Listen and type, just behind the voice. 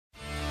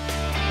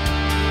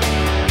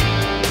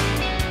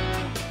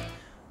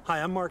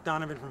Hi, I'm Mark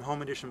Donovan from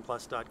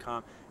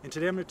HomeEditionPlus.com, and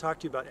today I'm going to talk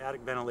to you about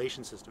attic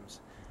ventilation systems.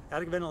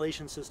 Attic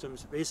ventilation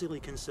systems basically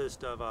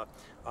consist of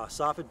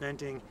soffit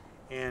venting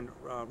and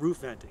roof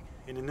venting.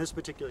 And in this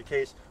particular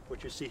case,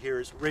 what you see here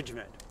is ridge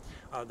vent.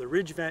 The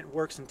ridge vent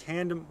works in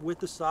tandem with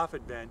the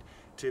soffit vent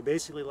to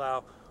basically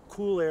allow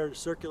cool air to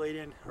circulate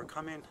in or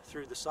come in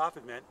through the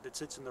soffit vent that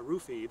sits in the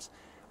roof eaves,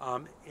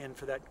 and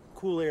for that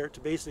cool air to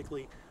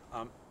basically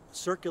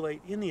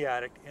circulate in the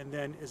attic, and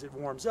then as it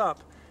warms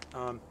up,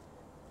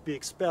 be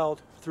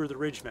expelled through the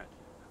ridge vent.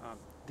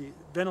 The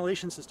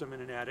ventilation system in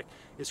an attic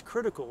is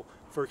critical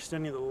for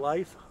extending the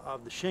life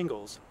of the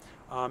shingles,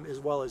 as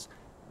well as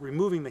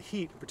removing the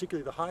heat,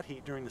 particularly the hot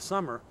heat during the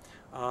summer,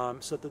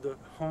 so that the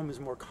home is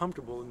more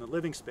comfortable in the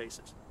living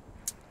spaces.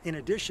 In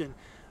addition,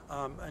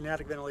 an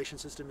attic ventilation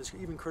system is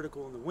even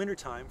critical in the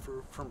wintertime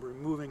from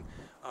removing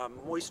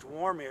moist,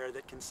 warm air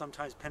that can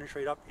sometimes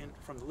penetrate up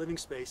from the living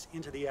space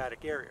into the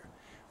attic area.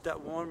 If that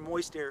warm,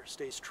 moist air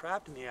stays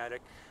trapped in the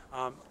attic,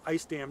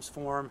 ice dams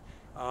form,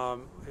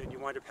 and you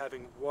wind up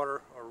having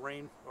water or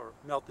rain or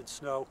melted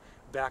snow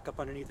back up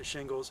underneath the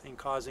shingles and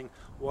causing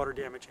water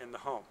damage in the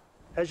home.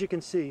 As you can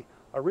see,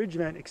 a ridge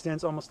vent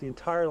extends almost the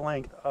entire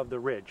length of the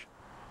ridge.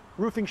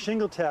 Roofing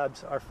shingle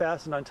tabs are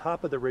fastened on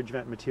top of the ridge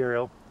vent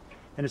material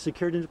and is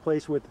secured into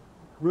place with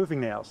roofing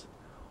nails.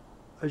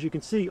 As you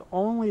can see,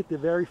 only at the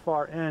very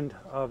far end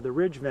of the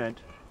ridge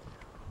vent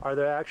are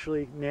there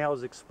actually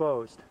nails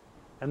exposed.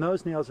 And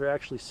those nails are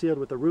actually sealed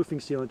with a roofing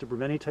sealant to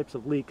prevent any types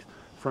of leaks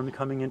from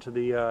coming into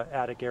the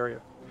attic area.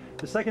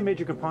 The second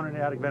major component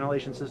in the attic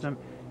ventilation system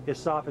is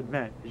soffit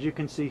vent. As you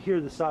can see here,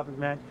 the soffit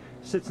vent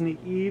sits in the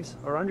eaves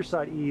or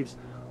underside eaves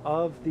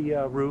of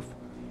the roof,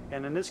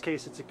 and in this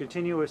case it's a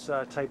continuous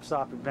type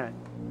soffit vent.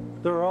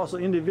 There are also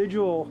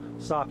individual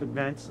soffit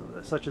vents,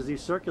 such as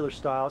these circular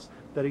styles,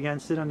 that again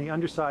sit on the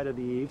underside of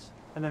the eaves.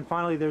 And then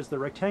finally there's the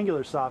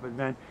rectangular soffit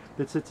vent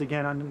that sits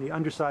again on the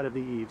underside of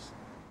the eaves.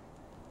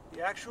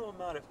 The actual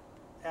amount of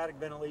attic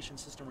ventilation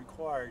system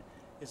required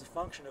is a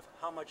function of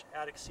how much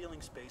attic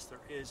ceiling space there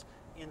is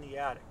in the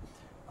attic.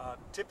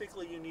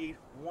 Typically you need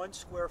 1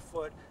 square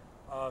foot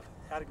of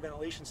attic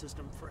ventilation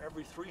system for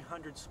every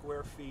 300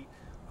 square feet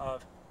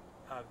of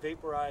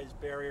vaporized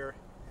barrier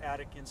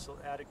attic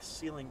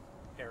ceiling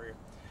area.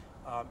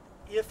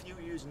 If you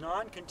use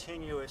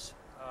non-continuous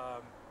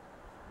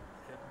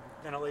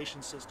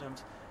ventilation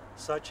systems,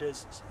 such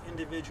as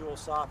individual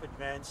soffit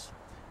vents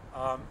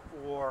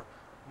or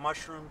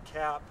mushroom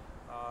cap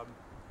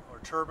or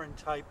turbine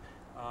type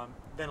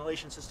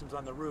ventilation systems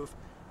on the roof,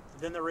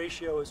 then the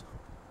ratio is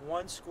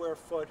 1 square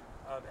foot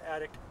of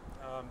attic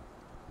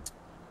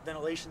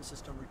ventilation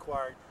system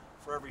required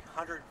for every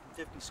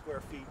 150 square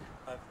feet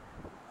of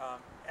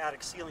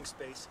attic ceiling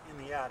space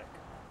in the attic.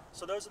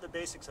 So those are the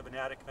basics of an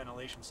attic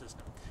ventilation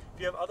system. If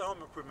you have other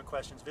home improvement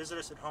questions, visit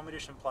us at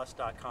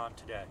HomeEditionPlus.com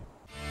today.